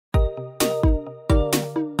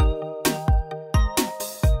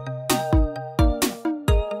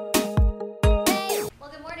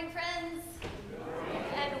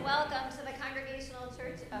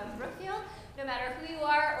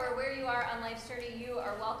Surety, you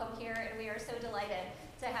are welcome here, and we are so delighted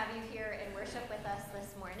to have you here in worship with us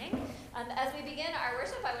this morning. As we begin our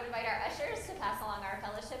worship, I would invite our ushers to pass along our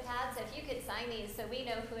fellowship pads. If you could sign these so we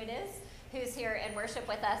know who it is who's here in worship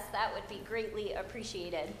with us, that would be greatly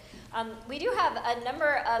appreciated. We do have a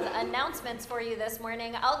number of announcements for you this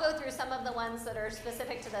morning. I'll go through some of the ones that are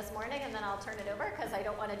specific to this morning, and then I'll turn it over because I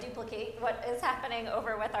don't want to duplicate what is happening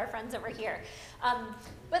over with our friends over here.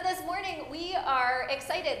 But this morning, we are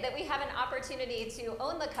excited that we have an opportunity to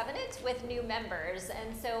own the covenant with new members.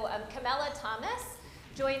 And so Camilla Thomas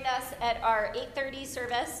joined us at our 8:30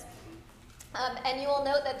 service. And you will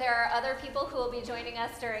note that there are other people who will be joining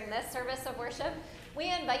us during this service of worship.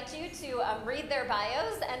 We invite you to read their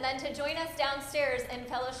bios and then to join us downstairs in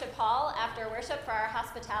Fellowship Hall after worship for our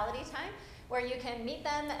hospitality time, where you can meet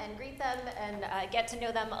them and greet them and get to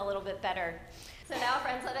know them a little bit better. So now,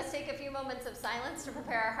 friends, let us take a few moments of silence to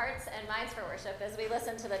prepare our hearts and minds for worship as we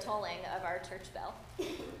listen to the tolling of our church bell.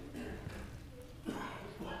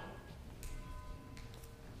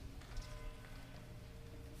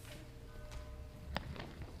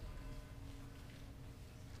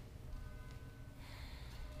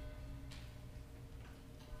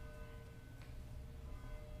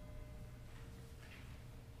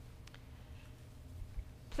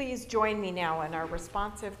 Please join me now in our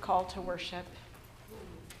responsive call to worship.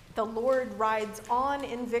 The Lord rides on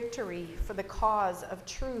in victory for the cause of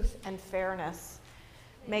truth and fairness.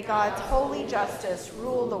 May God's holy justice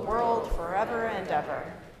rule the world forever and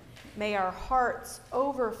ever. May our hearts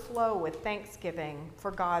overflow with thanksgiving for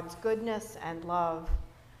God's goodness and love.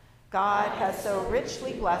 God has so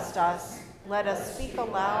richly blessed us. Let us speak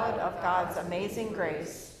aloud of God's amazing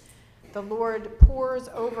grace. The Lord pours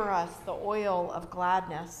over us the oil of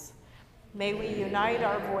gladness. May we unite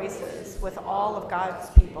our voices with all of God's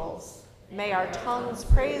peoples. May our tongues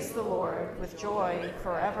praise the Lord with joy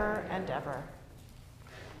forever and ever.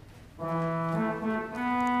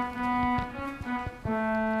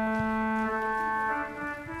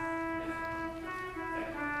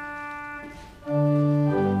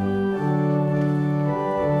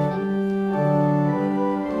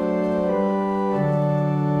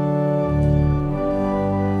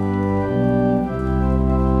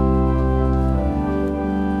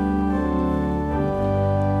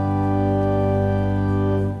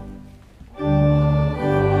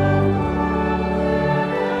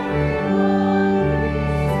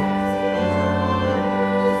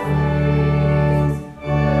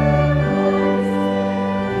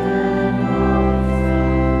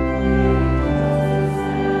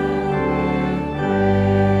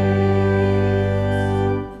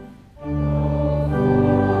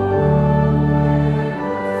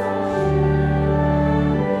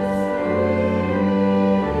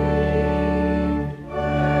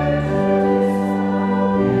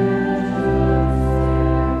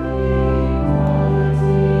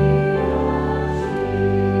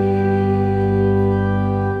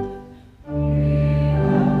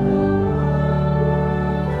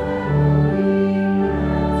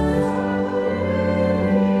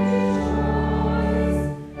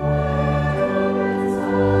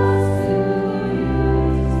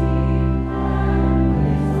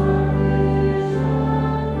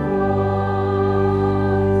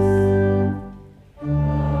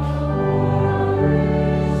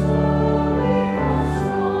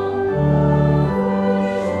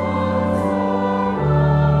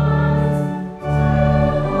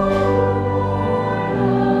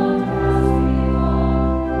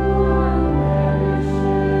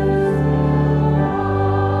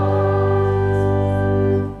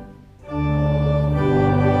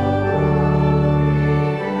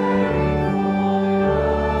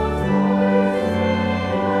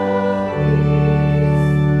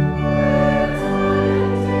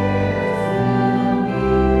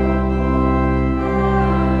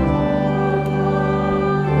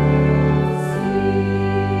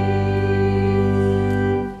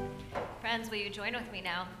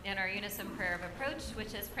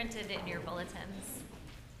 Which is printed in your bulletins.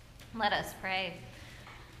 Let us pray.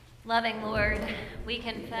 Loving Lord, we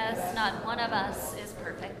confess not one of us is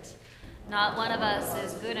perfect. Not one of us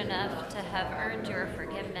is good enough to have earned your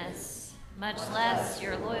forgiveness, much less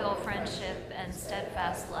your loyal friendship and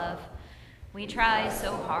steadfast love. We try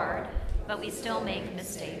so hard, but we still make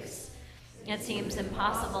mistakes. It seems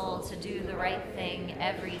impossible to do the right thing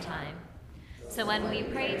every time. So when we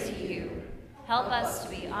pray to you, help us to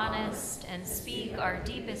be honest and speak our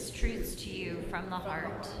deepest truths to you from the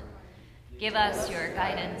heart. Give us your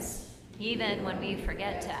guidance, even when we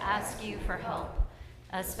forget to ask you for help,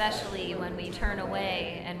 especially when we turn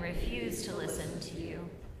away and refuse to listen to you.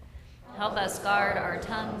 Help us guard our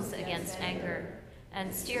tongues against anger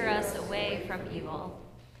and steer us away from evil.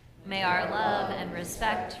 May our love and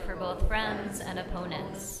respect for both friends and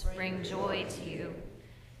opponents bring joy to you.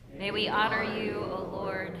 May we honor you, O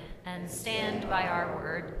Lord, and stand by our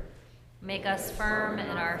word. Make us firm in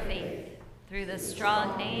our faith through the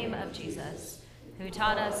strong name of Jesus, who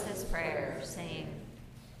taught us his prayer, saying,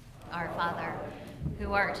 Our Father,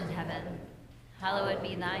 who art in heaven, hallowed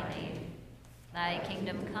be thy name. Thy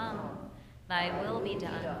kingdom come, thy will be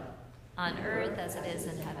done, on earth as it is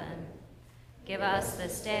in heaven. Give us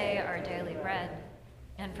this day our daily bread,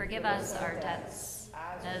 and forgive us our debts,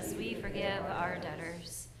 as we forgive our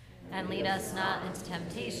debtors. And lead us not into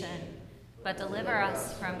temptation, but deliver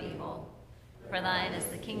us from evil. For thine is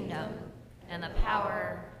the kingdom, and the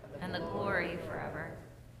power, and the glory forever.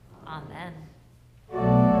 Amen.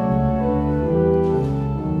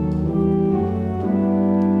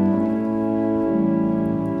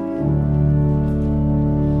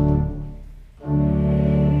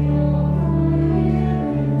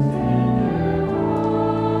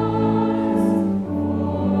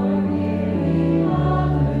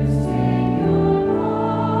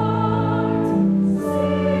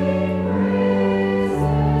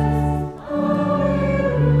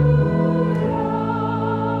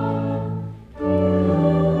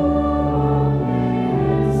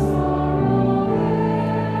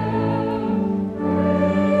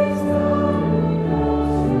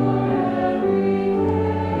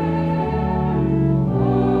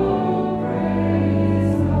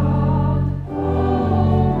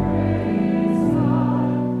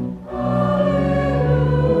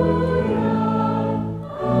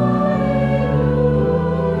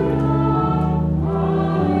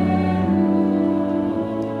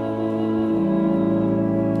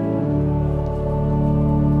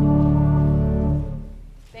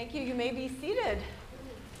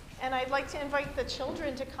 To invite the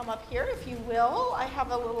children to come up here, if you will. I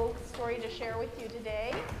have a little story to share with you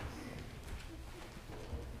today.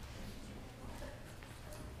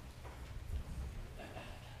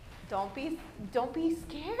 Don't be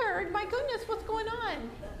scared. My goodness, what's going on?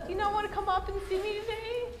 Do you not want to come up and see me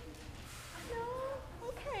today? No?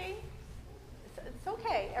 Okay. It's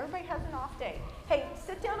okay. Everybody has an off day. Hey,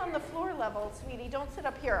 sit down on the floor level, sweetie. Don't sit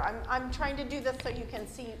up here. I'm trying to do this so you can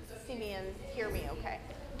see me and hear me, okay?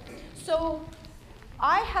 So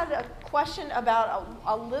I had a question about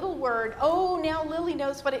a little word. Oh, now Lily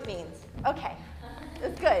knows what it means. Okay,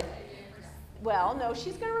 that's good. Well, no,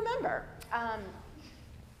 she's going to remember.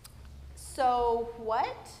 So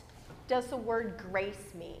what does the word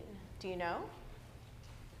grace mean? Do you know?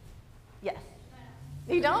 Yes.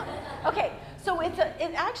 You don't? Okay, so it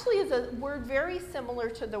actually is a word very similar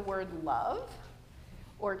to the word love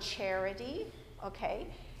or charity, okay?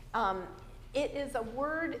 It is a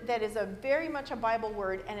word that is very much a Bible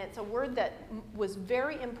word, and it's a word that is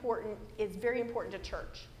very important to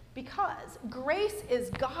church, because grace is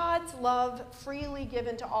God's love freely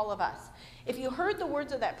given to all of us. If you heard the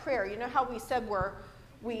words of that prayer, you know how we said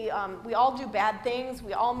we all do bad things,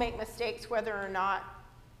 we all make mistakes whether or not,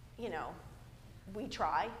 we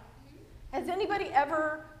try. Is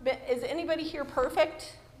anybody here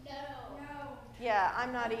perfect? No. Yeah,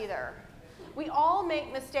 I'm not either. We all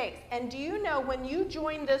make mistakes. And do you know when you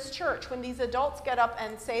join this church, when these adults get up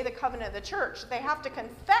and say the covenant of the church, they have to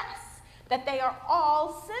confess that they are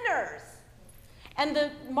all sinners.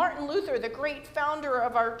 And Martin Luther, the great founder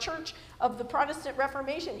of our church, of the Protestant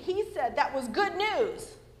Reformation, he said that was good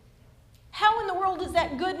news. How in the world is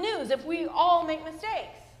that good news if we all make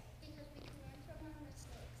mistakes? Because we can learn from our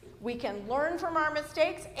mistakes. We can learn from our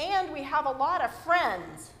mistakes, and we have a lot of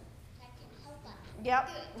friends.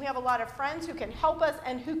 Yep, we have a lot of friends who can help us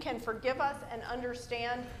and who can forgive us and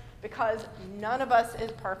understand, because none of us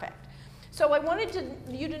is perfect. So I wanted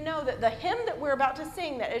you to know that the hymn that we're about to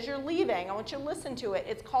sing, that as you're leaving, I want you to listen to it.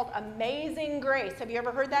 It's called Amazing Grace. Have you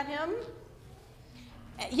ever heard that hymn?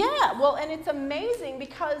 Yeah, well, and it's amazing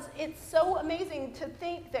because it's so amazing to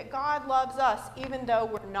think that God loves us even though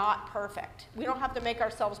we're not perfect. We don't have to make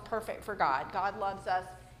ourselves perfect for God. God loves us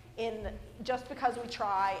just because we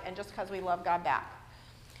try and just because we love God back.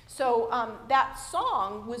 So that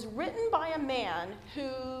song was written by a man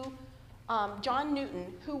who, John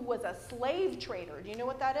Newton, who was a slave trader. Do you know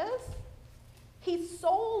what that is? He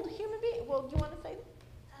sold human beings. Well, do you want to say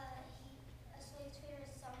that? A slave trader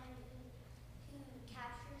is someone who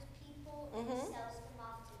captures people and Mhm. sells them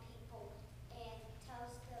off to people and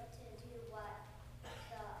tells them to do what the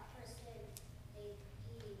person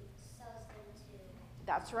he sells them to.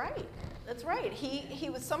 That's right. That's right. He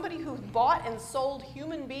was somebody who bought and sold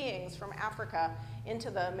human beings from Africa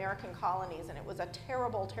into the American colonies, and it was a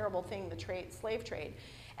terrible, terrible thing, the slave trade.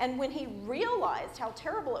 And when he realized how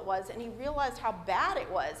terrible it was, and he realized how bad it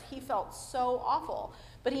was, he felt so awful.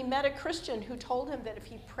 But he met a Christian who told him that if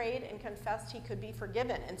he prayed and confessed, he could be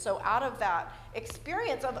forgiven. And so out of that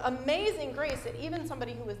experience of amazing grace, that even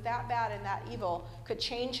somebody who was that bad and that evil could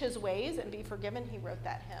change his ways and be forgiven, he wrote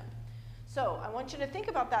that hymn. So I want you to think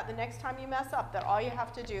about that the next time you mess up, that all you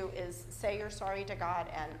have to do is say you're sorry to God,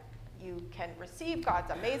 and you can receive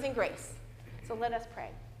God's amazing grace. So let us pray.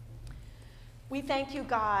 We thank you,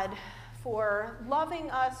 God, for loving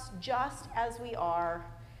us just as we are,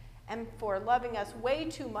 and for loving us way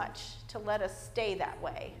too much to let us stay that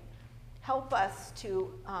way. Help us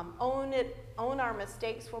to own our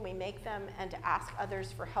mistakes when we make them, and to ask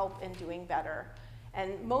others for help in doing better.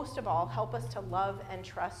 And most of all, help us to love and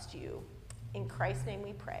trust you. In Christ's name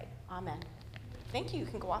we pray. Amen. Thank you. You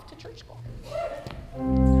can go off to church school.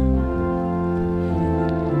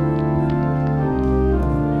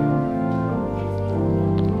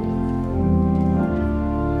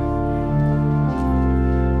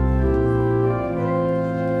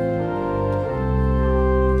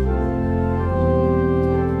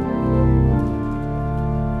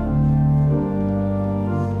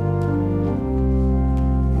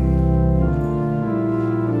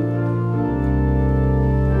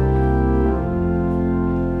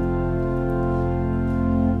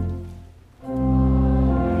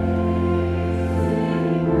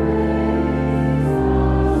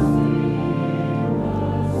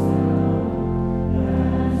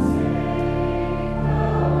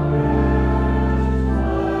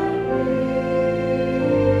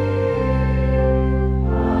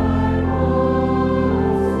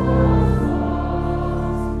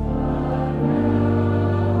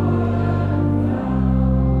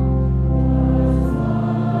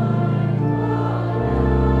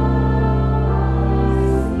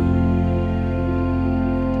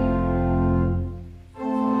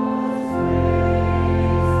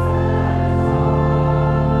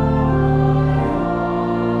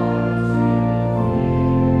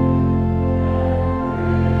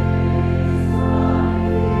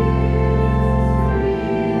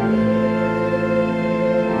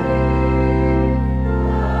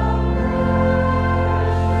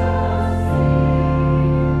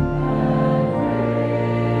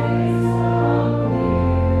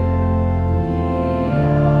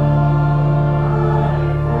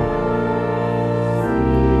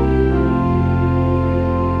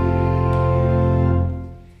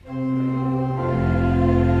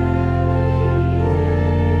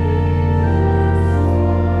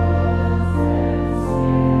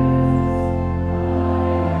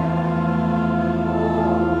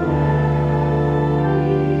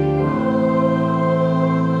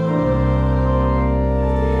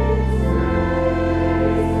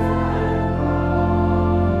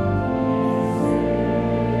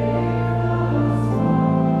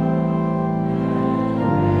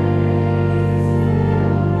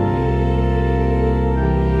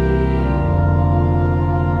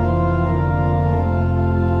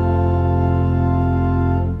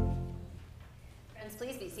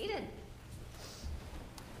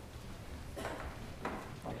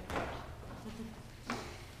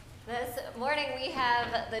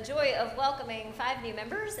 The joy of welcoming 5 new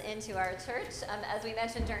members into our church. As we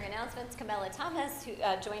mentioned during announcements, Camilla Thomas, who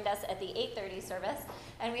joined us at the 8:30 service,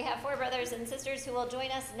 and we have 4 brothers and sisters who will join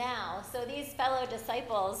us now. So these fellow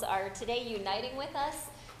disciples are today uniting with us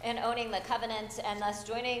in owning the covenant, and thus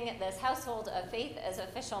joining this household of faith as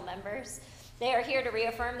official members. They are here to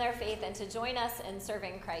reaffirm their faith and to join us in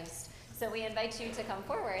serving Christ. So we invite you to come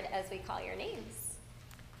forward as we call your names.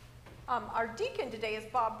 Our deacon today is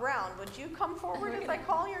Bob Brown. Would you come forward as I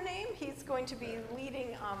call your name? He's going to be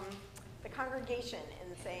leading the congregation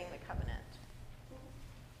in saying the covenant.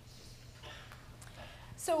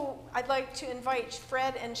 So I'd like to invite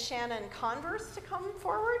Fred and Shannon Converse to come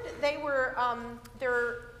forward.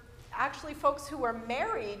 They're actually folks who were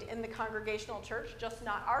married in the Congregational church, just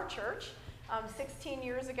not our church, 16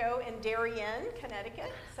 years ago in Darien,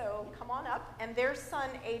 Connecticut. So come on up. And their son,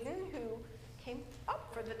 Aiden, who came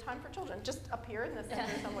up for the Time for Children, just up here in the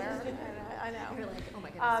center somewhere. I know. You're like, oh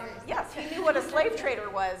my goodness, yes, he knew what a slave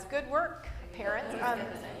trader was. Good work, parents.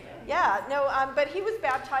 But he was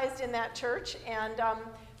baptized in that church, and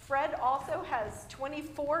Fred also has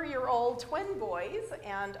 24-year-old twin boys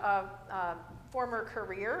and a former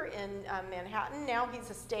career in Manhattan. Now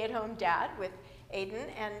he's a stay-at-home dad with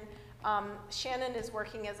Aiden, and Shannon is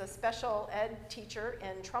working as a special ed teacher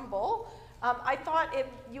in Trumbull. I thought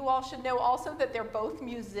you all should know also that they're both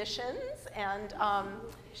musicians, and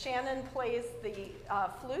Shannon plays the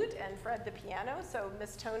flute and Fred the piano, so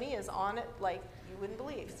Miss Tony is on it like you wouldn't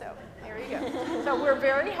believe. So there you go. So we're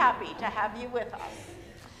very happy to have you with us.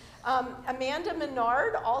 Amanda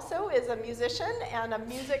Menard also is a musician and a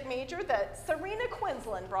music major that Serena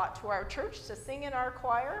Quinlan brought to our church to sing in our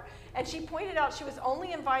choir, and she pointed out she was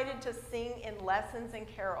only invited to sing in lessons and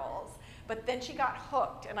carols. But then she got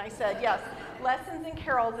hooked, and I said, yes, lessons and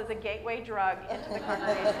carols is a gateway drug into the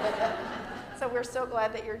congregation. So we're so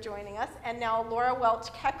glad that you're joining us. And now Laura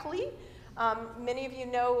Welch-Keckley. Many of you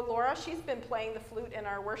know Laura. She's been playing the flute in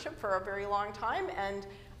our worship for a very long time and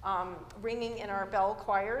ringing in our bell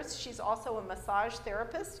choirs. She's also a massage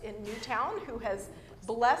therapist in Newtown who has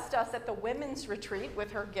blessed us at the women's retreat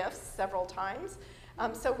with her gifts several times.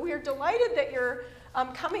 So we're delighted that you're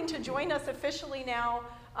coming to join us officially now.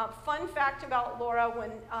 Fun fact about Laura,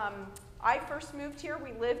 when I first moved here,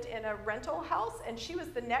 we lived in a rental house, and she was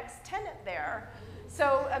the next tenant there.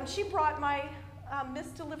 So she brought my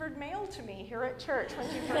misdelivered mail to me here at church when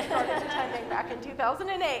she first started attending back in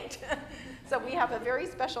 2008. So we have a very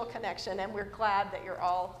special connection, and we're glad that you're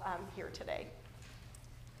all here today.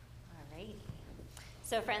 All right.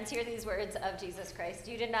 So friends, hear these words of Jesus Christ.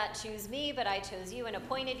 You did not choose me, but I chose you and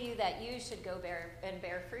appointed you that you should go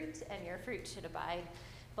bear fruit, and your fruit should abide.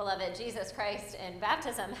 Beloved, Jesus Christ in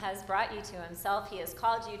baptism has brought you to himself. He has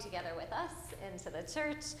called you together with us into the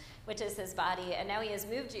church, which is his body, and now he has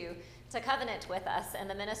moved you to covenant with us in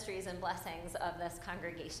the ministries and blessings of this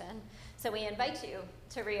congregation. So we invite you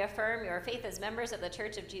to reaffirm your faith as members of the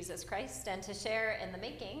Church of Jesus Christ and to share in the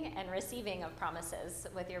making and receiving of promises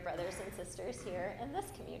with your brothers and sisters here in this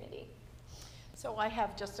community. So I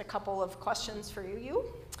have just a couple of questions for you.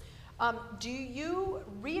 Do you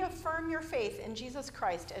reaffirm your faith in Jesus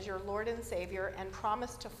Christ as your Lord and Savior and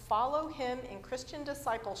promise to follow him in Christian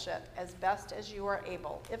discipleship as best as you are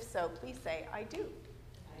able? If so, please say, I do.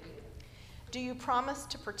 I do. Do you promise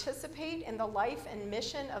to participate in the life and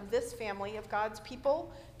mission of this family of God's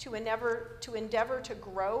people, to endeavor to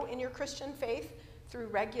grow in your Christian faith through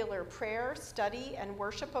regular prayer, study, and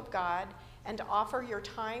worship of God, and to offer your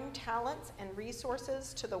time, talents, and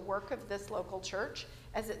resources to the work of this local church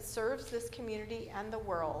as it serves this community and the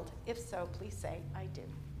world? If so, please say, I do.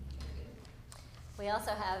 We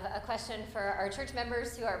also have a question for our church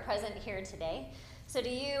members who are present here today. So do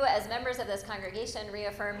you, as members of this congregation,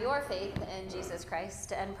 reaffirm your faith in Jesus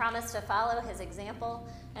Christ and promise to follow his example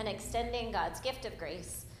and extending God's gift of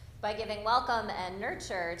grace by giving welcome and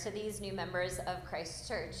nurture to these new members of Christ's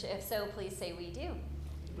church? If so, please say, we do.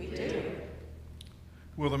 We do.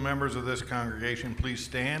 Will the members of this congregation please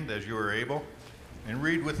stand as you are able and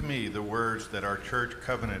read with me the words that our church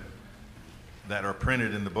covenant that are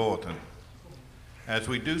printed in the bulletin. As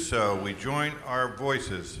we do so, we join our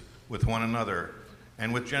voices with one another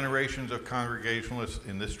and with generations of Congregationalists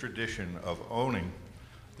in this tradition of owning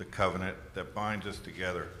the covenant that binds us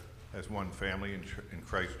together as one family in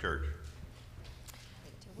Christ Church.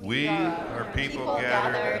 We are people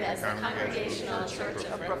gathered as the Congregational Church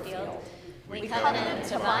of Brookfield. We covenant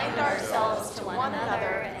to bind ourselves to one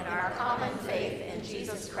another in our common faith in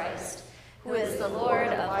Jesus Christ, who is the Lord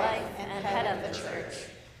of life and head of the church.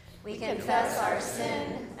 We confess our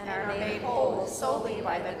sin and are made whole solely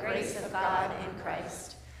by the grace of God in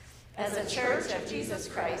Christ. As a church of Jesus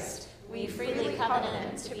Christ, we freely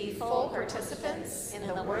covenant to be full participants in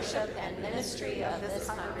the worship and ministry of this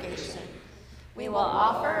congregation. We will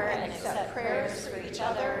offer and accept prayers for each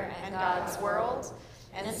other and God's world,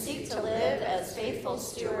 and seek to live as faithful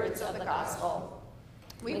stewards of the gospel.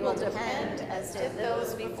 We will depend, as did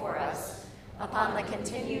those before us, upon the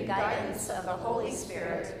continued guidance of the Holy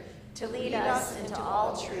Spirit to lead us into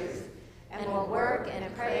all truth, and will work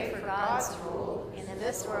and pray for God's rule in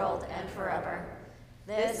this world and forever.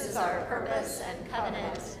 This is our purpose and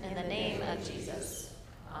covenant in the name of Jesus.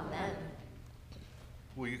 Amen.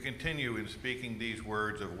 Will you continue in speaking these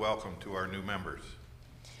words of welcome to our new members?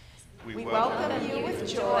 We welcome you with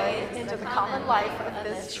joy into the common life of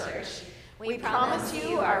this church. We promise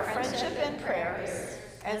you our friendship and prayers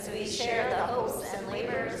as we share the hopes and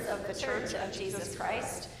labors of the Church of Jesus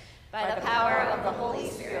Christ. By the power of the Holy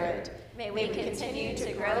Spirit, may we continue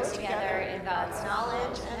to grow together in God's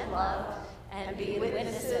knowledge and love and be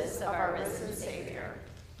witnesses of our risen Savior.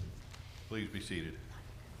 Please be seated.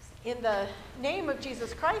 In the name of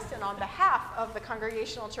Jesus Christ and on behalf of the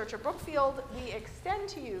Congregational Church of Brookfield, we extend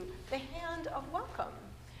to you the hand of welcome.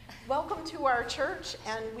 Welcome to our church,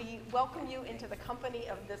 and we welcome you into the company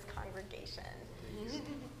of this congregation.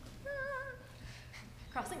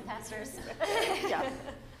 Crossing pastors. Yeah.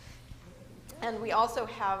 And we also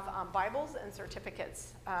have Bibles and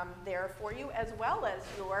certificates there for you, as well as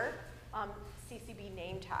your CCB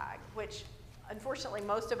name tag, which unfortunately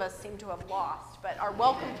most of us seem to have lost, but our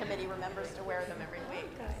welcome committee remembers to wear them every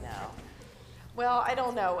week. I know. Well, I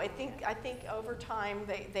don't know. I think over time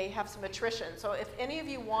they have some attrition. So if any of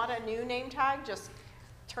you want a new name tag, just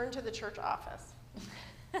turn to the church office.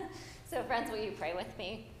 So friends, will you pray with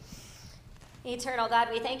me? Eternal God,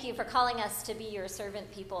 we thank you for calling us to be your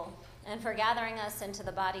servant people and for gathering us into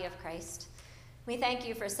the body of Christ. We thank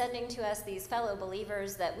you for sending to us these fellow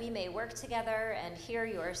believers that we may work together and hear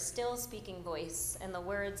your still speaking voice in the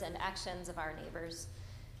words and actions of our neighbors.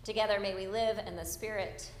 Together may we live in the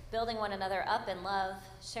Spirit, building one another up in love,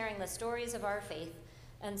 sharing the stories of our faith,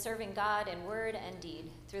 and serving God in word and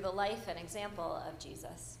deed through the life and example of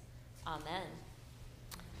Jesus. Amen.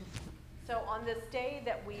 So on this day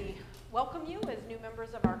that we welcome you as new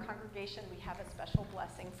members of our congregation, we have a special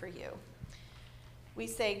blessing for you. We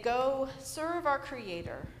say, go serve our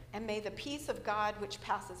Creator, and may the peace of God, which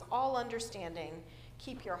passes all understanding,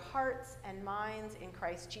 keep your hearts and minds in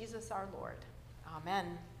Christ Jesus our Lord.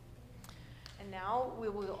 Amen. And now we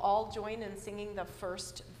will all join in singing the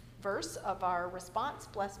first verse of our response,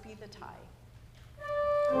 Blessed Be the Tie.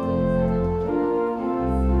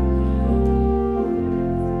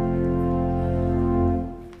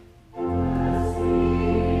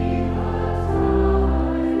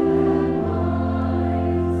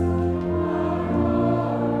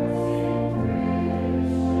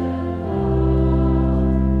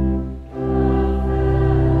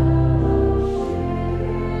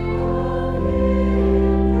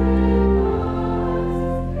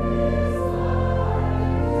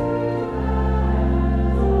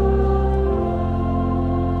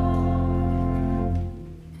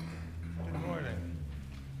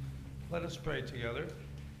 Pray together.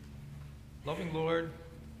 Loving Lord,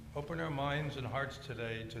 open our minds and hearts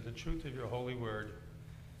today to the truth of your holy word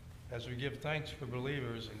as we give thanks for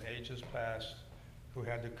believers in ages past who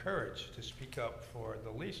had the courage to speak up for the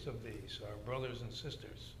least of these, our brothers and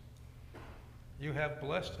sisters. You have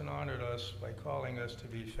blessed and honored us by calling us to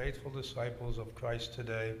be faithful disciples of Christ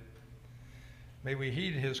today. May we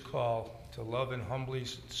heed his call to love and humbly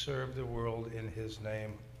serve the world in his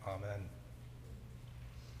name. Amen.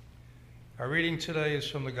 Our reading today is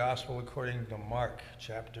from the Gospel according to Mark,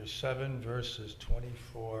 chapter 7, verses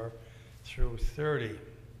 24 through 30.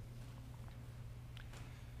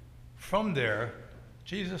 From there,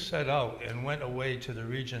 Jesus set out and went away to the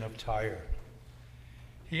region of Tyre.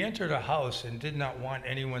 He entered a house and did not want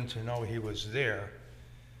anyone to know he was there,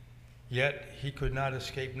 yet he could not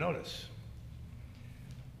escape notice.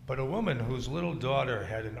 But a woman whose little daughter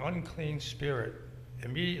had an unclean spirit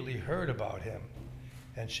immediately heard about him,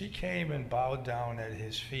 and she came and bowed down at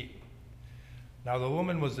his feet. Now the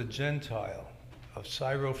woman was a Gentile of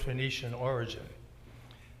Syro-Phoenician origin.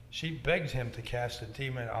 She begged him to cast a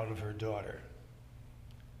demon out of her daughter.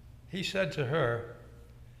 He said to her,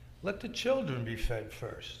 "Let the children be fed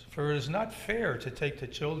first, for it is not fair to take the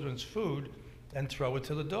children's food and throw it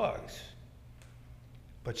to the dogs."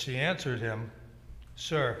 But she answered him,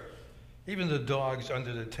 "Sir, even the dogs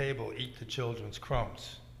under the table eat the children's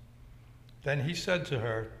crumbs." Then he said to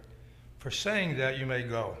her, "For saying that, you may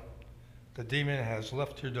go. The demon has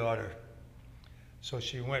left your daughter." So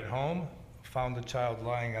she went home, found the child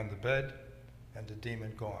lying on the bed, and the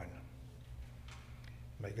demon gone.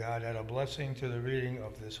 May God add a blessing to the reading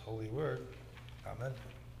of this holy word. Amen.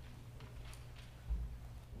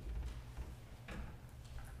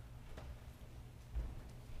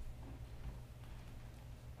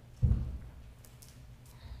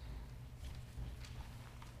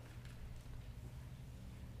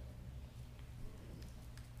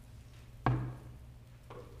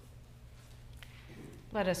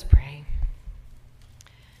 Let us pray.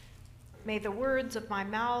 May the words of my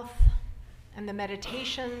mouth and the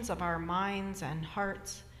meditations of our minds and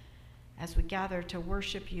hearts as we gather to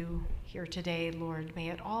worship you here today, Lord, may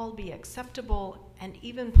it all be acceptable and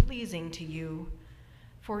even pleasing to you,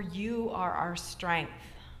 for you are our strength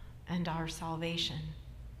and our salvation.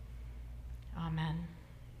 Amen.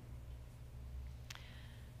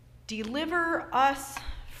 Deliver us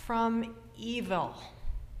from evil.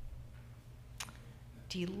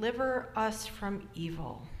 Deliver us from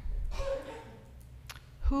evil.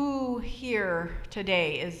 Who here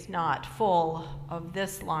today is not full of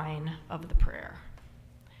this line of the prayer?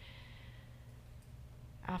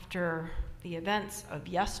 After the events of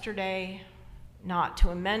yesterday, not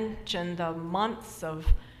to mention the months of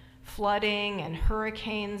flooding and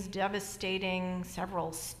hurricanes devastating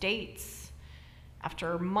several states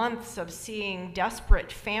After months of seeing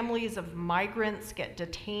desperate families of migrants get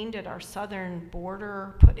detained at our southern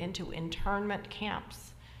border, put into internment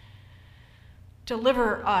camps,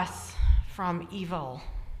 deliver us from evil.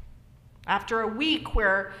 After a week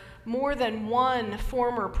where more than one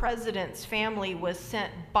former president's family was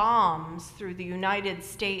sent bombs through the United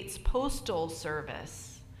States Postal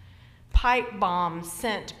Service, pipe bombs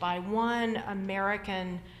sent by one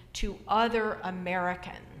American to other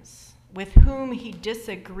Americans with whom he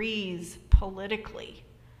disagrees politically,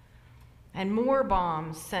 and more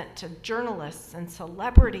bombs sent to journalists and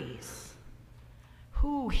celebrities.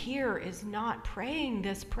 Who here is not praying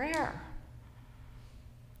this prayer?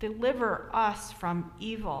 Deliver us from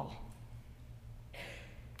evil.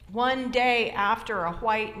 One day after a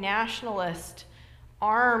white nationalist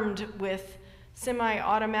armed with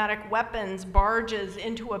semi-automatic weapons barges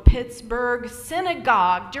into a Pittsburgh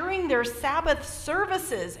synagogue during their Sabbath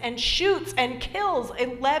services and shoots and kills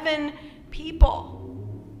 11 people.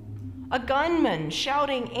 A gunman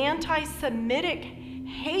shouting anti-Semitic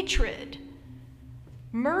hatred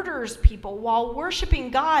murders people while worshiping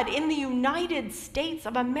God in the United States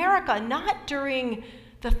of America, not during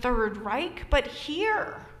the Third Reich, but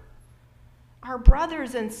here. Our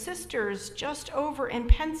brothers and sisters just over in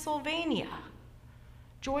Pennsylvania,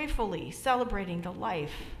 joyfully celebrating the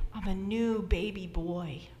life of a new baby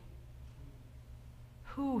boy.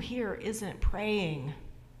 Who here isn't praying,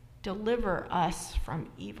 deliver us from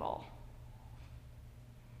evil?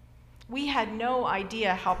 We had no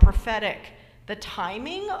idea how prophetic the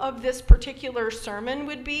timing of this particular sermon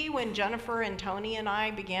would be when Jennifer and Tony and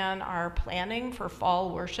I began our planning for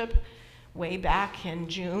fall worship way back in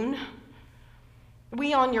June.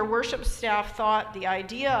 We on your worship staff thought the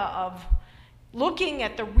idea of looking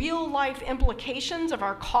at the real-life implications of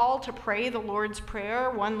our call to pray the Lord's Prayer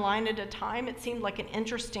one line at a time, it seemed like an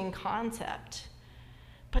interesting concept.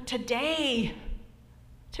 But today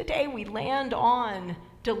we land on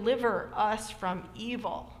deliver us from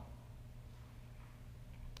evil.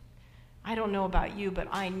 I don't know about you, but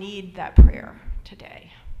I need that prayer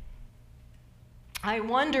today. I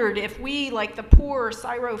wondered if we, like the poor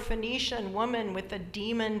Syrophoenician woman with the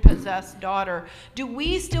demon-possessed daughter, do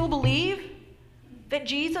we still believe that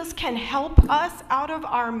Jesus can help us out of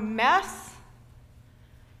our mess?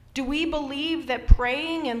 Do we believe that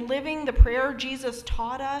praying and living the prayer Jesus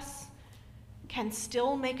taught us can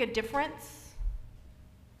still make a difference?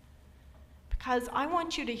 Because I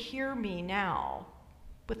want you to hear me now,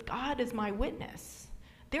 with God as my witness.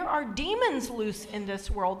 There are demons loose in this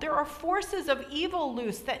world. There are forces of evil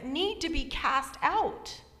loose that need to be cast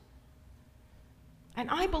out. And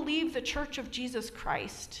I believe the Church of Jesus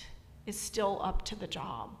Christ is still up to the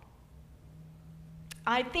job.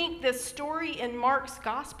 I think this story in Mark's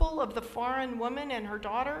gospel of the foreign woman and her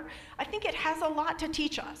daughter, I think it has a lot to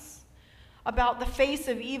teach us about the face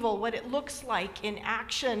of evil, what it looks like in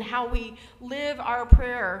action, how we live our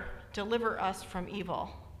prayer, deliver us from evil.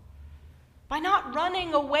 By not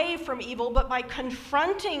running away from evil, but by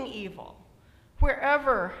confronting evil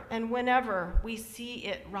wherever and whenever we see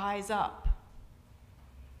it rise up.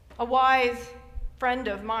 A wise friend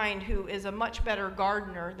of mine who is a much better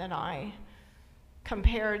gardener than I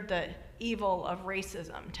compared the evil of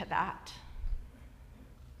racism to that.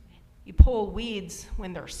 You pull weeds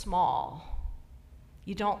when they're small.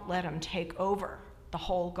 You don't let them take over the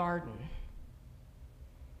whole garden.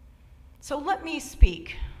 So let me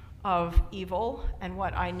speak of evil and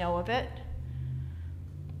what I know of it.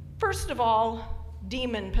 First of all,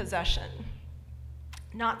 demon possession.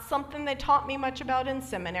 Not something they taught me much about in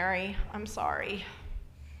seminary, I'm sorry.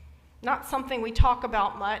 Not something we talk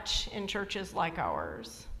about much in churches like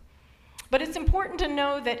ours. But it's important to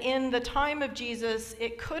know that in the time of Jesus,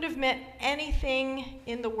 it could have meant anything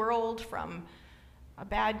in the world, from a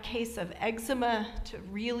bad case of eczema to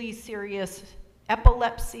really serious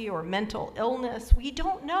epilepsy or mental illness. We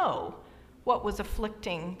don't know what was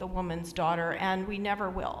afflicting the woman's daughter, and we never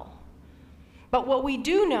will. But what we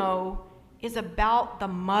do know is about the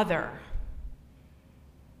mother.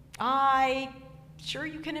 Sure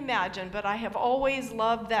you can imagine, but I have always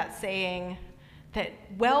loved that saying that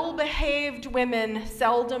well-behaved women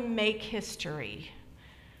seldom make history.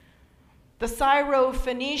 The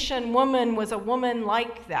Syrophoenician woman was a woman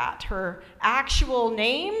like that. Her actual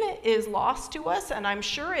name is lost to us, and I'm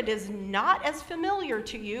sure it is not as familiar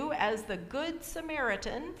to you as the Good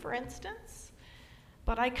Samaritan, for instance.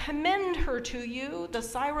 But I commend her to you. The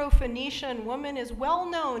Syrophoenician woman is well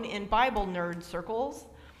known in Bible nerd circles.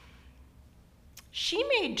 She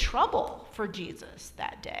made trouble for Jesus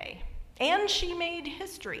that day, and she made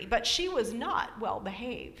history, but she was not well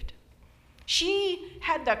behaved. She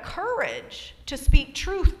had the courage to speak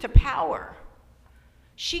truth to power.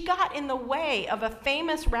 She got in the way of a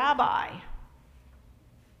famous rabbi.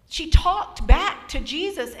 She talked back to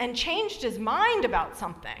Jesus and changed his mind about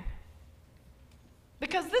something.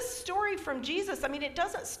 Because this story from Jesus, it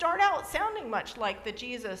doesn't start out sounding much like the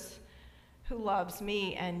Jesus who loves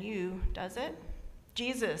me and you, does it?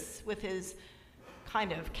 Jesus, with his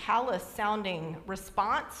kind of callous-sounding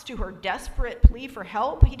response to her desperate plea for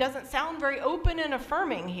help, he doesn't sound very open and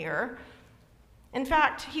affirming here. In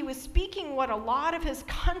fact, he was speaking what a lot of his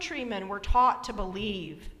countrymen were taught to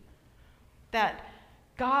believe, that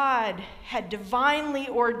God had divinely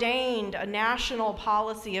ordained a national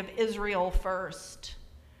policy of Israel first,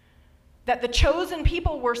 that the chosen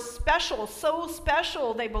people were special, so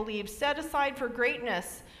special, they believed, set aside for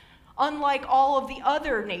greatness, unlike all of the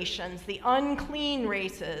other nations, the unclean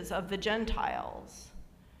races of the Gentiles.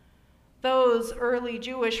 Those early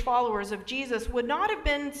Jewish followers of Jesus would not have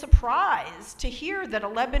been surprised to hear that a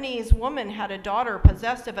Lebanese woman had a daughter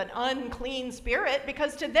possessed of an unclean spirit,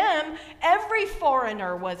 because to them, every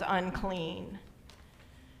foreigner was unclean.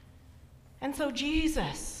 And so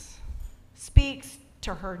Jesus speaks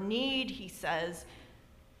to her need. He says,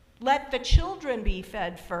 "Let the children be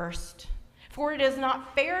fed first, for it is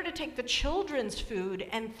not fair to take the children's food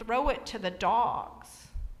and throw it to the dogs."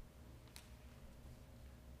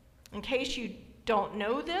 In case you don't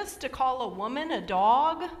know this, to call a woman a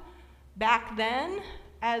dog back then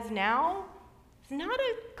as now is not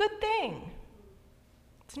a good thing.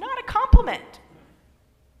 It's not a compliment.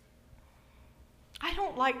 I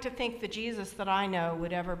don't like to think the Jesus that I know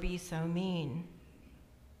would ever be so mean.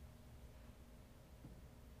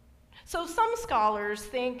 So some scholars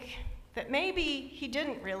think that maybe he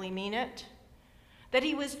didn't really mean it, that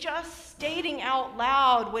he was just stating out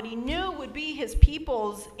loud what he knew would be his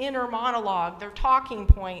people's inner monologue, their talking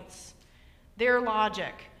points, their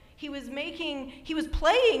logic. He was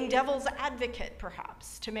playing devil's advocate,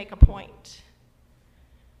 perhaps, to make a point,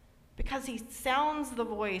 because he sounds the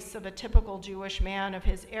voice of a typical Jewish man of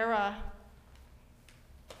his era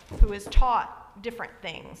who is taught different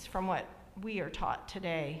things from what we are taught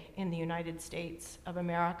today in the United States of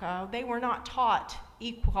America. They were not taught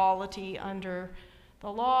equality under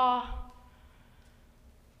the law.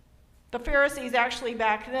 The Pharisees actually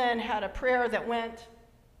back then had a prayer that went,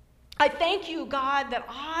 "I thank you, God, that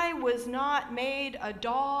I was not made a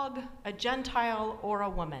dog, a Gentile, or a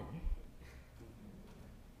woman."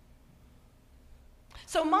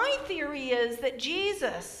 So my theory is that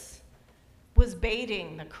Jesus was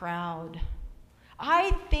baiting the crowd.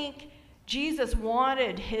 I think Jesus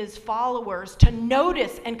wanted his followers to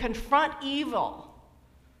notice and confront evil,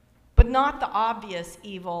 but not the obvious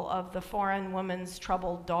evil of the foreign woman's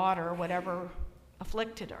troubled daughter, whatever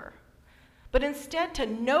afflicted her, but instead to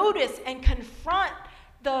notice and confront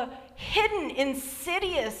the hidden,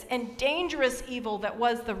 insidious, and dangerous evil that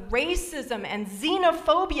was the racism and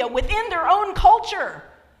xenophobia within their own culture,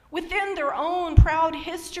 within their own proud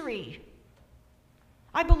history.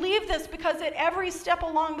 I believe this because at every step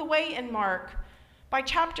along the way in Mark, by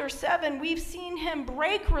chapter 7, we've seen him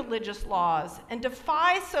break religious laws and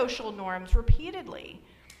defy social norms repeatedly.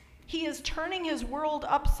 He is turning his world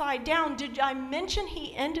upside down. Did I mention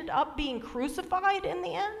he ended up being crucified in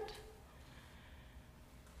the end?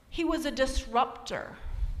 He was a disruptor.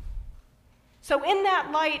 So in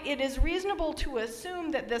that light, it is reasonable to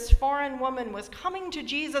assume that this foreign woman was coming to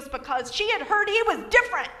Jesus because she had heard he was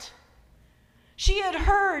different. She had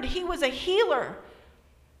heard he was a healer.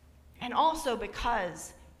 And also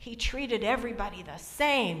because he treated everybody the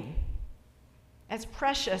same, as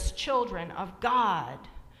precious children of God,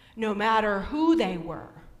 no matter who they were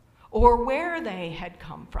or where they had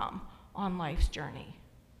come from on life's journey.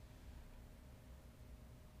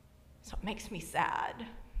 So it makes me sad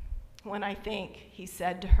when I think he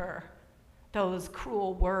said to her those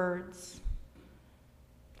cruel words,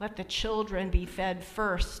 "Let the children be fed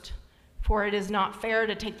first, for it is not fair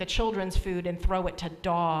to take the children's food and throw it to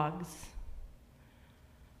dogs."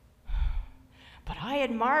 But I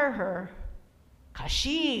admire her because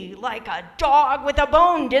she, like a dog with a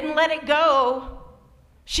bone, didn't let it go.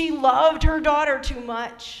 She loved her daughter too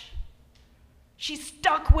much. She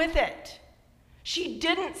stuck with it. She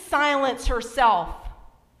didn't silence herself.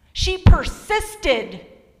 She persisted.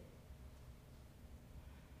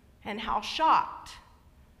 And how shocked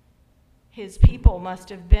his people must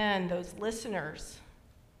have been, those listeners.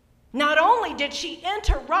 Not only did she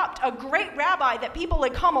interrupt a great rabbi that people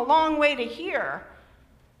had come a long way to hear,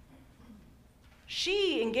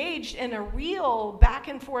 she engaged in a real back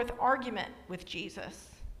and forth argument with Jesus,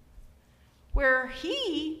 where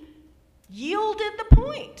he yielded the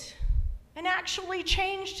point. and actually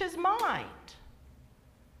changed his mind.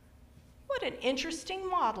 What an interesting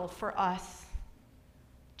model for us.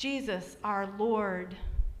 Jesus, our Lord,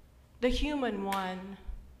 the human one,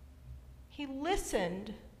 he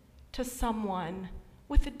listened to someone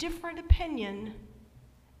with a different opinion,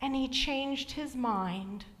 and he changed his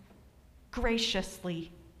mind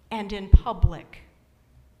graciously and in public.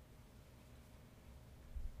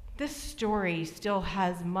 This story still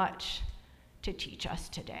has much to teach us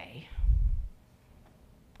today.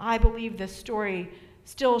 I believe this story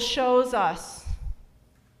still shows us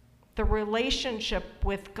the relationship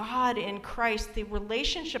with God in Christ, the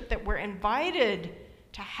relationship that we're invited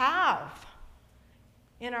to have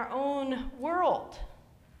in our own world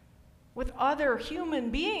with other human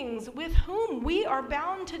beings with whom we are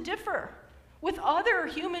bound to differ, with other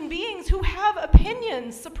human beings who have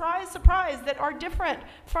opinions, surprise, surprise, that are different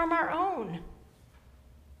from our own.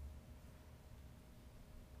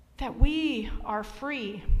 That we are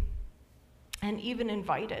free and even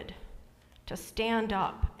invited to stand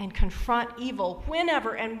up and confront evil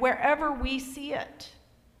whenever and wherever we see it,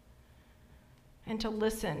 and to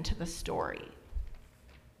listen to the story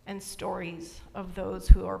and stories of those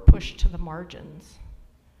who are pushed to the margins,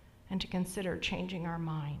 and to consider changing our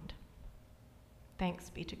mind. Thanks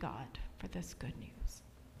be to God for this good news.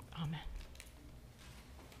 Amen.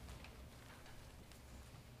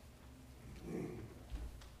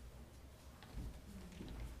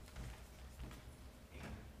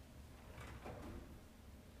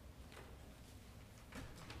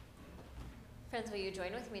 Friends, will you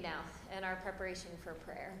join with me now in our preparation for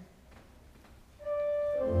prayer?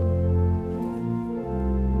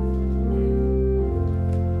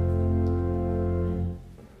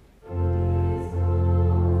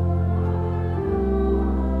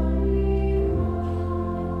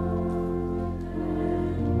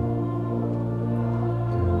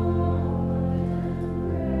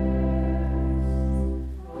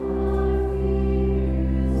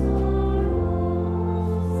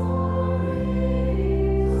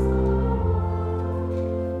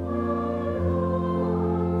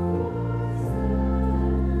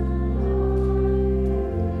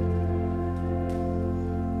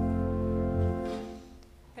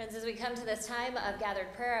 As we come to this time of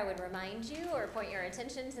gathered prayer, I would remind you or point your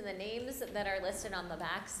attention to the names that are listed on the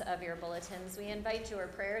backs of your bulletins. We invite your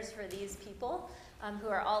prayers for these people who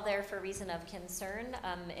are all there for reason of concern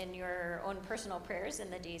in your own personal prayers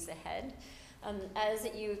in the days ahead. As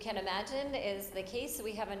you can imagine is the case,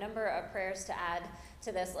 we have a number of prayers to add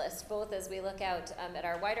to this list, both as we look out at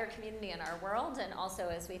our wider community and our world, and also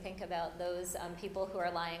as we think about those people who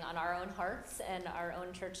are lying on our own hearts and our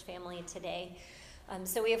own church family today.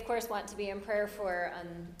 So we, of course, want to be in prayer for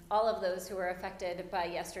all of those who were affected by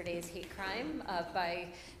yesterday's hate crime, by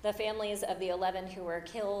the families of the 11 who were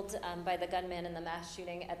killed by the gunman in the mass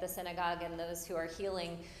shooting at the synagogue, and those who are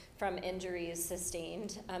healing from injuries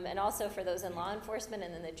sustained, and also for those in law enforcement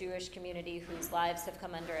and in the Jewish community whose lives have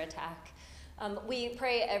come under attack. We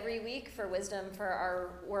pray every week for wisdom for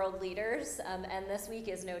our world leaders, and this week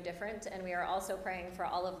is no different, and we are also praying for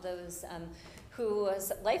all of those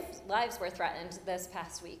whose lives were threatened this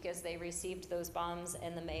past week as they received those bombs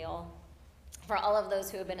in the mail. For all of those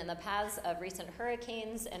who have been in the paths of recent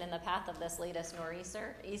hurricanes and in the path of this latest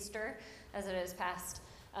nor'easter, as it has passed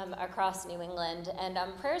across New England. And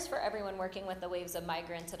prayers for everyone working with the waves of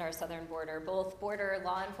migrants at our southern border, both border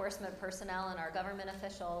law enforcement personnel and our government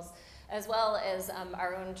officials, as well as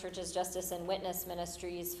our own church's justice and witness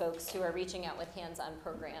ministries, folks who are reaching out with hands-on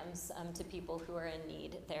programs to people who are in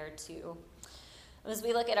need there too. As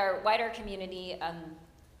we look at our wider community,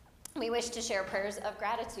 we wish to share prayers of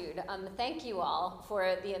gratitude. Thank you all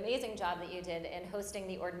for the amazing job that you did in hosting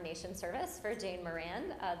the ordination service for Jane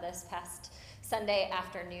Moran this past Sunday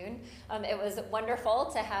afternoon. It was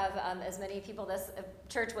wonderful to have as many people. This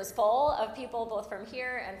church was full of people, both from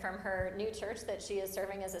here and from her new church that she is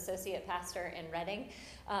serving as associate pastor in Reading.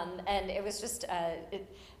 And it was just,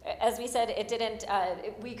 as we said,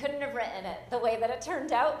 we couldn't have written it the way that it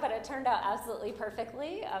turned out, but it turned out absolutely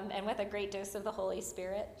perfectly, and with a great dose of the Holy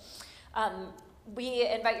Spirit. We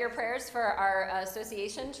invite your prayers for our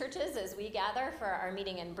association churches as we gather for our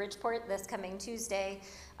meeting in Bridgeport this coming Tuesday.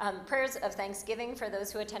 Prayers of thanksgiving for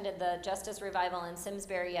those who attended the Justice Revival in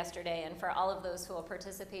Simsbury yesterday, and for all of those who will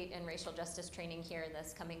participate in racial justice training here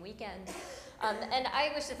this coming weekend. And I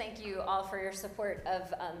wish to thank you all for your support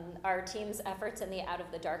of our team's efforts in the Out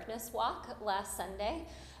of the Darkness walk last Sunday.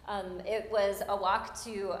 It was a walk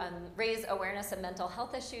to raise awareness of mental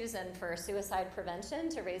health issues and for suicide prevention,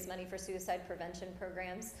 to raise money for suicide prevention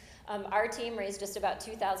programs. Our team raised just about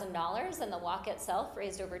 $2,000, and the walk itself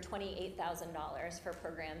raised over $28,000 for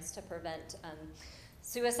programs to prevent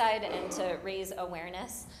suicide and to raise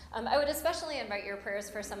awareness. I would especially invite your prayers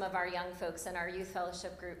for some of our young folks in our youth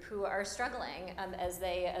fellowship group who are struggling as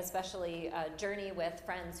they especially journey with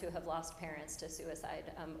friends who have lost parents to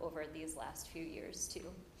suicide over these last few years too.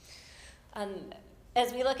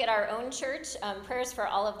 As we look at our own church, prayers for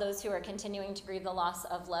all of those who are continuing to grieve the loss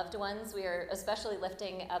of loved ones. We are especially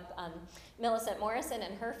lifting up Millicent Morrison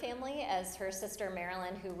and her family, as her sister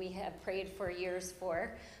Marilyn, who we have prayed for years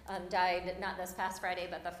for, died not this past Friday,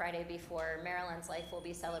 but the Friday before. Marilyn's life will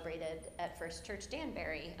be celebrated at First Church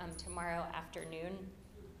Danbury tomorrow afternoon.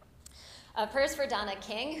 Prayers for Donna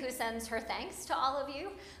King, who sends her thanks to all of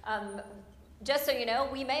you. Just so you know,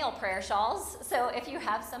 we mail prayer shawls, so if you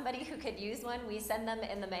have somebody who could use one, we send them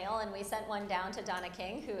in the mail, and we sent one down to Donna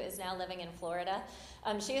King, who is now living in Florida.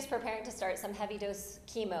 She is preparing to start some heavy dose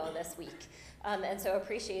chemo this week, and so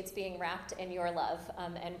appreciates being wrapped in your love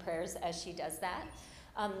and prayers as she does that.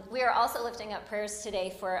 We are also lifting up prayers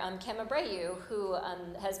today for Kim Abreu, who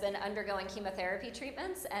has been undergoing chemotherapy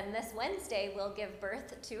treatments, and this Wednesday will give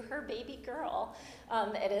birth to her baby girl.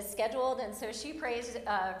 It is scheduled, and so she prays.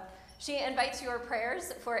 She invites your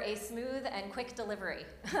prayers for a smooth and quick delivery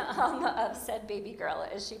of said baby girl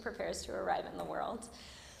as she prepares to arrive in the world.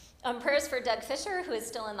 Prayers for Doug Fisher, who is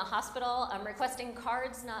still in the hospital, requesting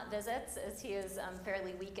cards, not visits, as he is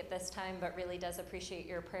fairly weak at this time, but really does appreciate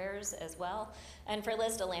your prayers as well. And for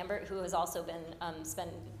Liz DeLambert, who has also been spent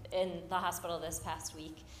in the hospital this past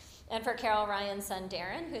week. And for Carol Ryan's son,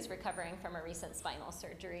 Darren, who's recovering from a recent spinal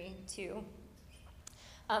surgery, too.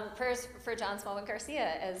 Prayers for John Smallwood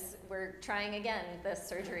Garcia, as we're trying again this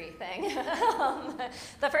surgery thing.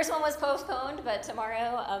 The first one was postponed, but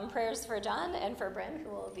tomorrow prayers for John and for Bryn, who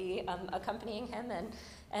will be accompanying him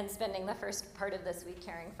and spending the first part of this week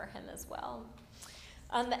caring for him as well.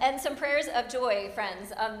 And some prayers of joy,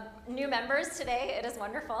 friends. New members today, it is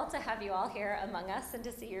wonderful to have you all here among us and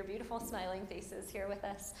to see your beautiful smiling faces here with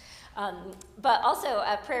us. But also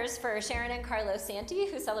prayers for Sharon and Carlo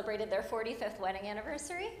Santi, who celebrated their 45th wedding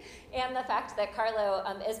anniversary, and the fact that Carlo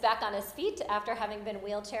is back on his feet after having been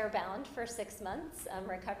wheelchair bound for 6 months,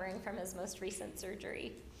 recovering from his most recent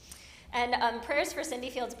surgery. And prayers for Cindy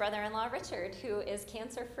Field's brother-in-law, Richard, who is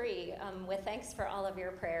cancer-free, with thanks for all of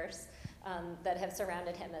your prayers that have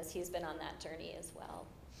surrounded him as he's been on that journey as well.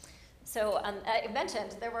 So I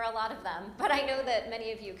mentioned there were a lot of them, but I know that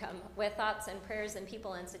many of you come with thoughts and prayers and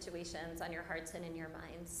people and situations on your hearts and in your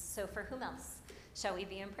minds. So for whom else shall we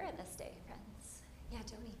be in prayer this day, friends? Yeah,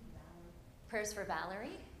 Joey. Prayers for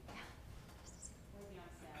Valerie.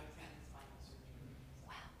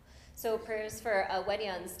 Wow. So prayers for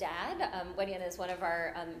Wedion's dad. Wedion is one of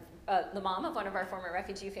our, the mom of one of our former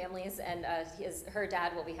refugee families, and her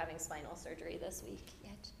dad will be having spinal surgery this week. Yeah.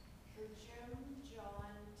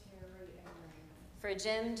 For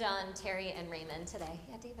Jim, John, Terry, and Raymond today.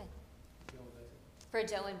 Yeah, David. For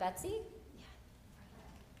Joe and Betsy. Yeah.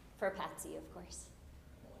 For Patsy, of course.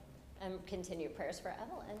 And continued prayers for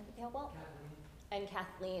Evelyn. Yeah, well. And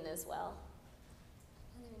Kathleen as well.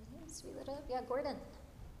 And their names we lit up. Yeah, Gordon.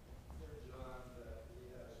 For John, that he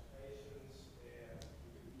has patience and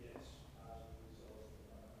he gets positive results.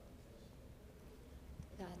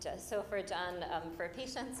 Gotcha. So for John, for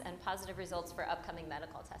patience and positive results for upcoming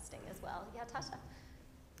medical testing as well. Yeah, Tasha.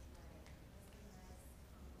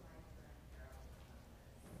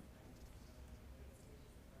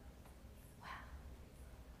 Wow.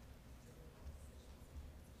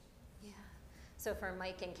 Yeah. So for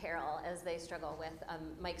Mike and Carol, as they struggle with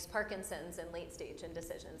Mike's Parkinson's and late stage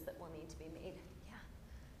indecisions that will need to be made.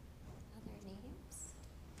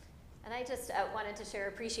 And I just wanted to share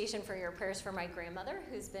appreciation for your prayers for my grandmother,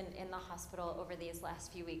 who's been in the hospital over these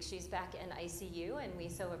last few weeks. She's back in ICU, and we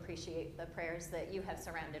so appreciate the prayers that you have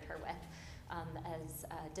surrounded her with as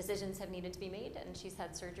decisions have needed to be made, and she's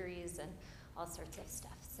had surgeries and all sorts of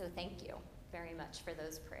stuff. So thank you very much for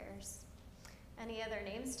those prayers. Any other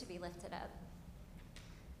names to be lifted up?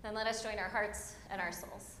 Then let us join our hearts and our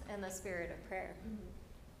souls in the spirit of prayer.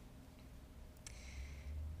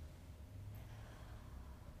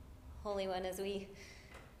 Holy One, as we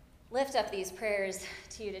lift up these prayers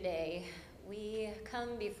to you today, we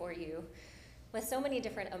come before you with so many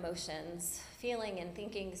different emotions, feeling and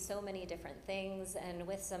thinking so many different things, and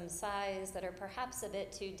with some sighs that are perhaps a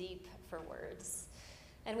bit too deep for words.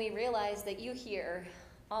 And we realize that you hear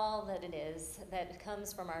all that it is that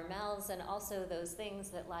comes from our mouths, and also those things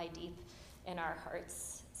that lie deep in our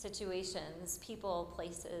hearts, situations, people,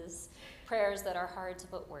 places, prayers that are hard to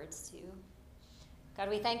put words to. God,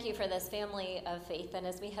 we thank you for this family of faith, and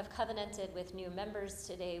as we have covenanted with new members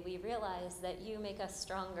today, we realize that you make us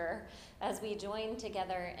stronger as we join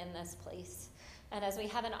together in this place, and as we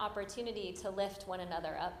have an opportunity to lift one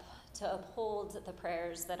another up, to uphold the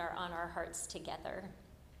prayers that are on our hearts together.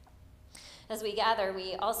 As we gather,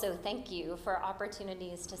 we also thank you for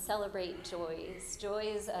opportunities to celebrate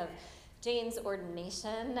joys of Jane's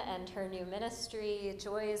ordination and her new ministry,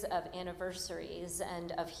 joys of anniversaries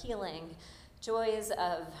and of healing, joys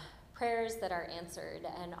of prayers that are answered,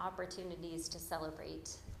 and opportunities to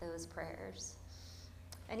celebrate those prayers.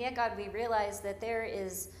 And yet, God, we realize that there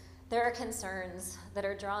are concerns that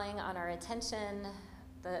are drawing on our attention,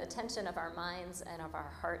 the attention of our minds and of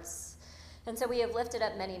our hearts. And so we have lifted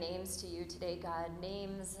up many names to you today, God,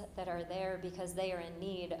 names that are there because they are in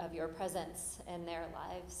need of your presence in their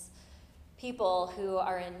lives. People who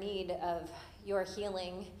are in need of your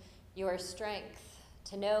healing, your strength,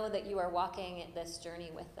 to know that you are walking this journey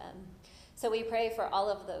with them. So we pray for all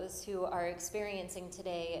of those who are experiencing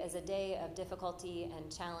today as a day of difficulty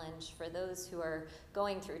and challenge, for those who are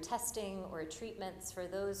going through testing or treatments, for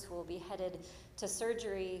those who will be headed to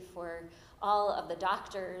surgery, for all of the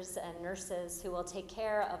doctors and nurses who will take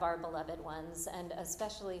care of our beloved ones, and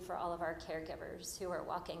especially for all of our caregivers who are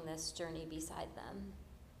walking this journey beside them.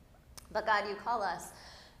 But God, you call us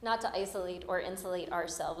not to isolate or insulate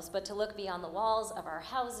ourselves, but to look beyond the walls of our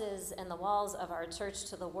houses and the walls of our church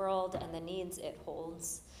to the world and the needs it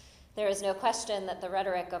holds. There is no question that the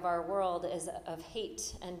rhetoric of our world is of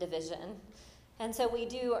hate and division. And so we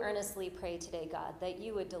do earnestly pray today, God, that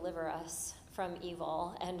you would deliver us from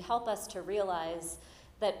evil and help us to realize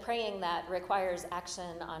that praying that requires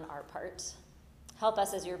action on our part. Help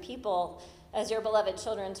us as your people, as your beloved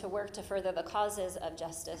children, to work to further the causes of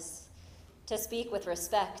justice, to speak with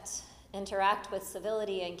respect, interact with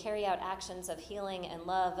civility, and carry out actions of healing and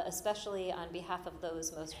love, especially on behalf of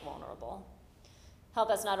those most vulnerable. Help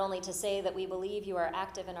us not only to say that we believe you are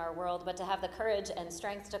active in our world, but to have the courage and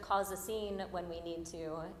strength to cause a scene when we need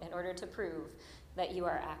to in order to prove that you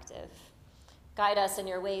are active. Guide us in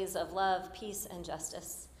your ways of love, peace, and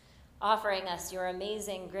justice, offering us your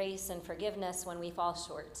amazing grace and forgiveness when we fall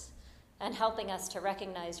short, and helping us to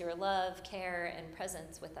recognize your love, care, and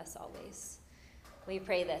presence with us always. We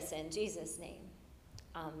pray this in Jesus' name.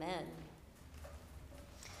 Amen.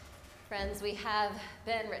 Friends, we have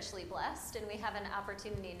been richly blessed, and we have an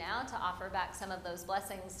opportunity now to offer back some of those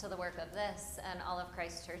blessings to the work of this and all of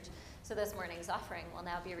Christ Church. So this morning's offering will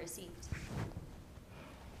now be received.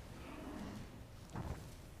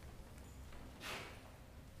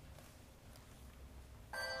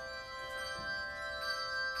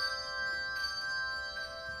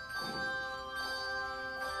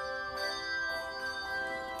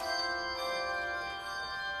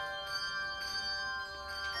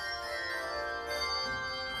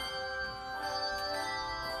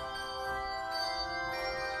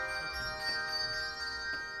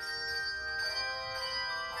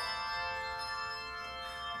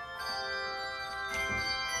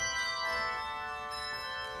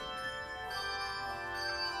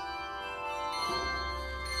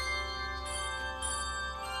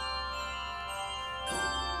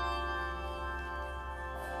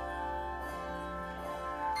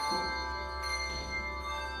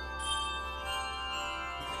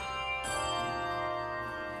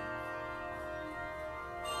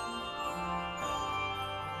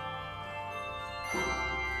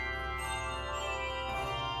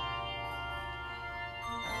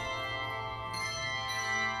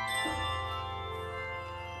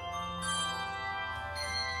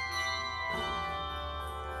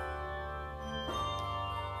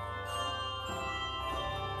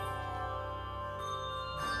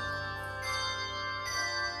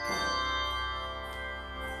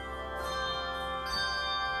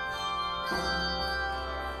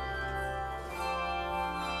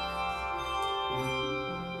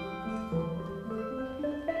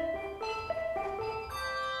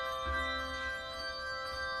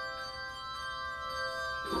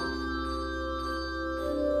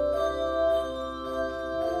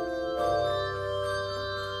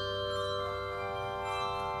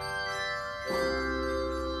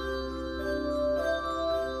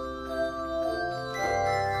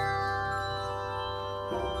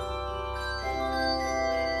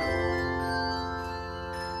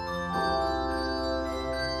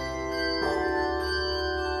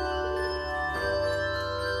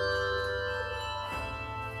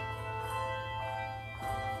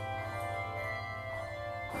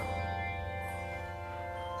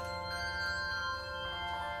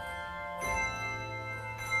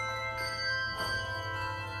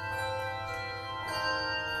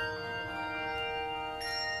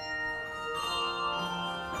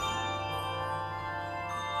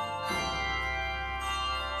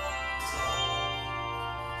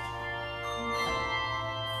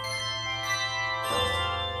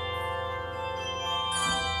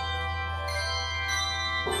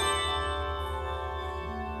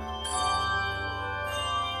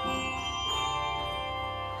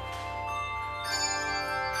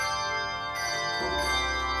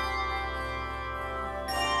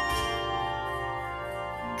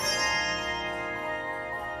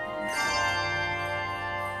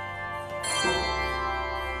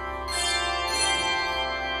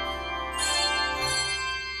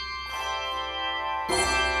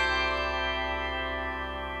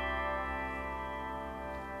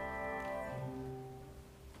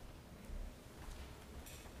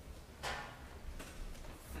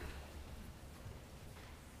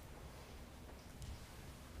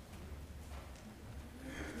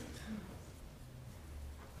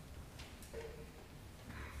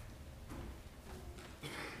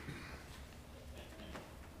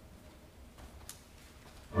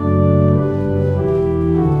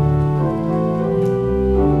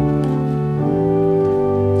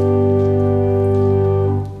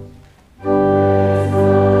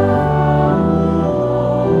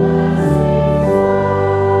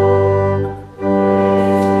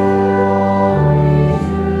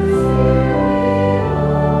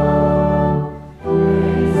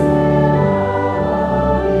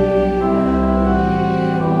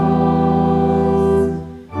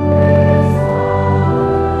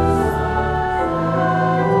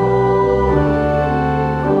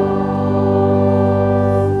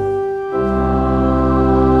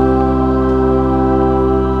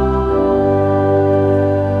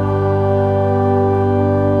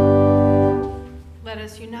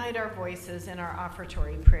 our voices in our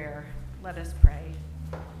offertory prayer. Let us pray.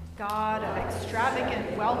 God of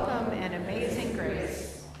extravagant welcome and amazing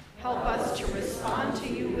grace, help us to respond to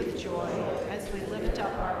you with joy as we lift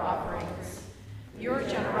up our offerings. Your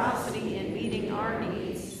generosity in meeting our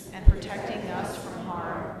needs and protecting us from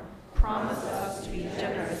harm promise us to be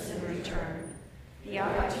generous in return. The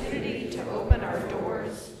opportunity to open our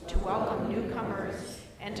doors, to welcome newcomers,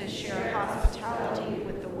 and to share hospitality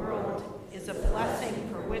with the world is a blessing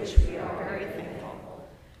for which we are very thankful.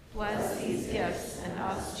 Bless these gifts and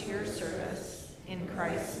us to your service. In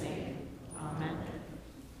Christ's name, amen.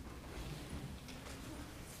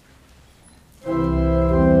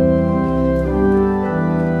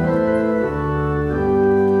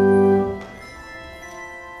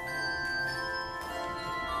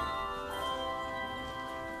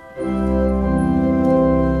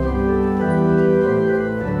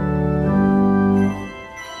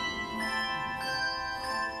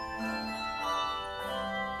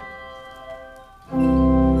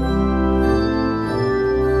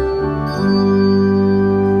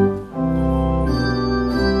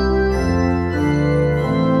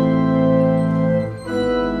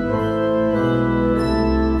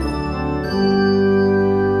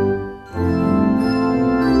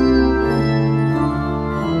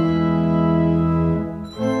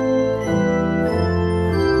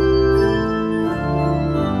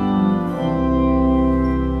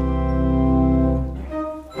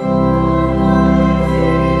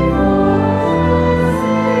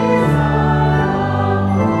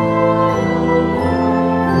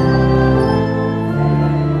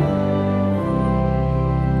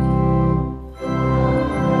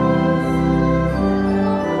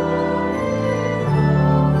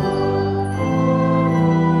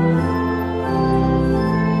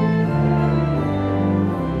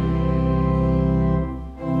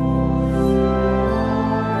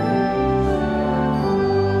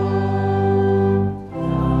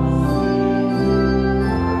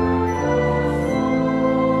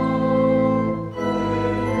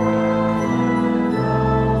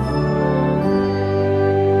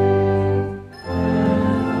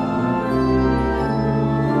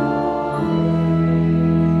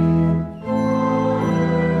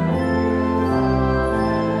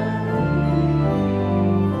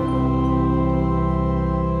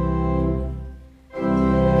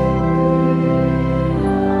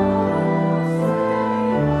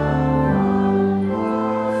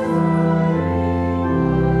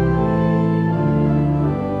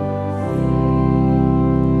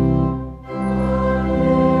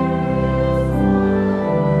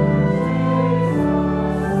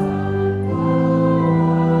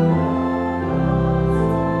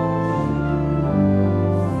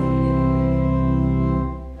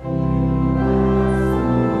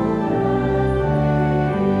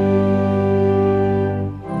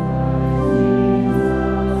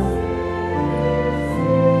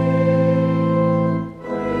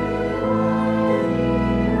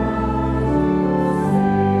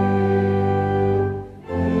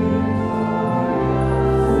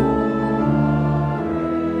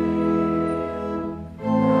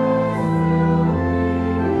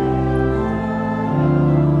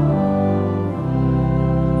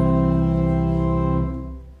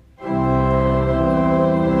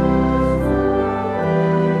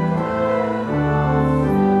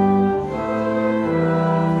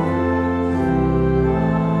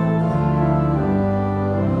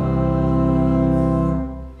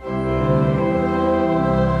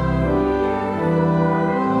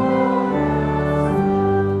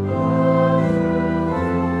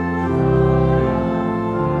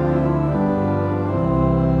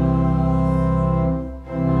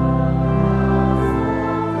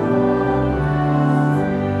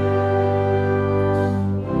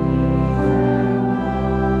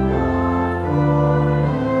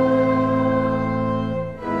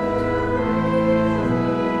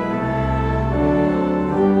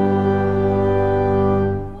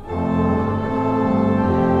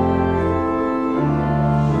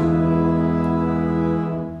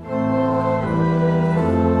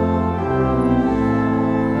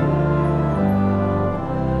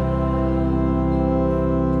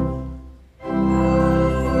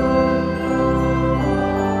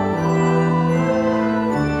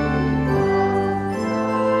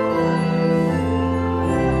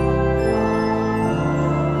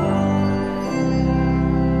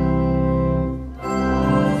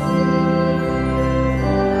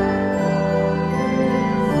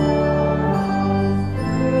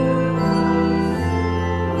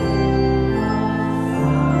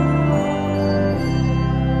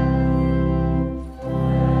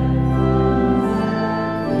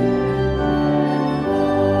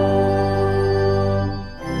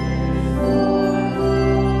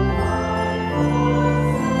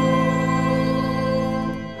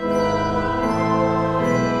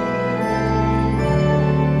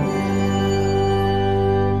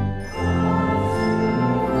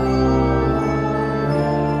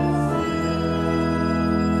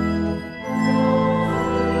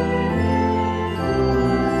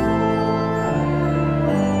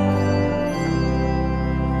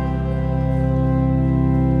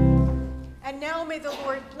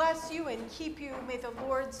 and keep you. May the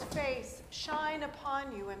Lord's face shine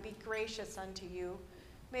upon you and be gracious unto you.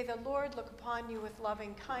 May the Lord look upon you with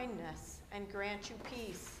loving kindness and grant you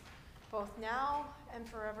peace, both now and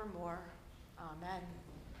forevermore. Amen.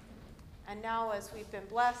 And now, as we've been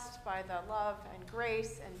blessed by the love and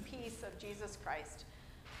grace and peace of Jesus Christ,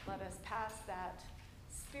 let us pass that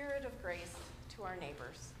spirit of grace to our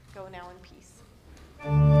neighbors. Go now in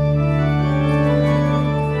peace.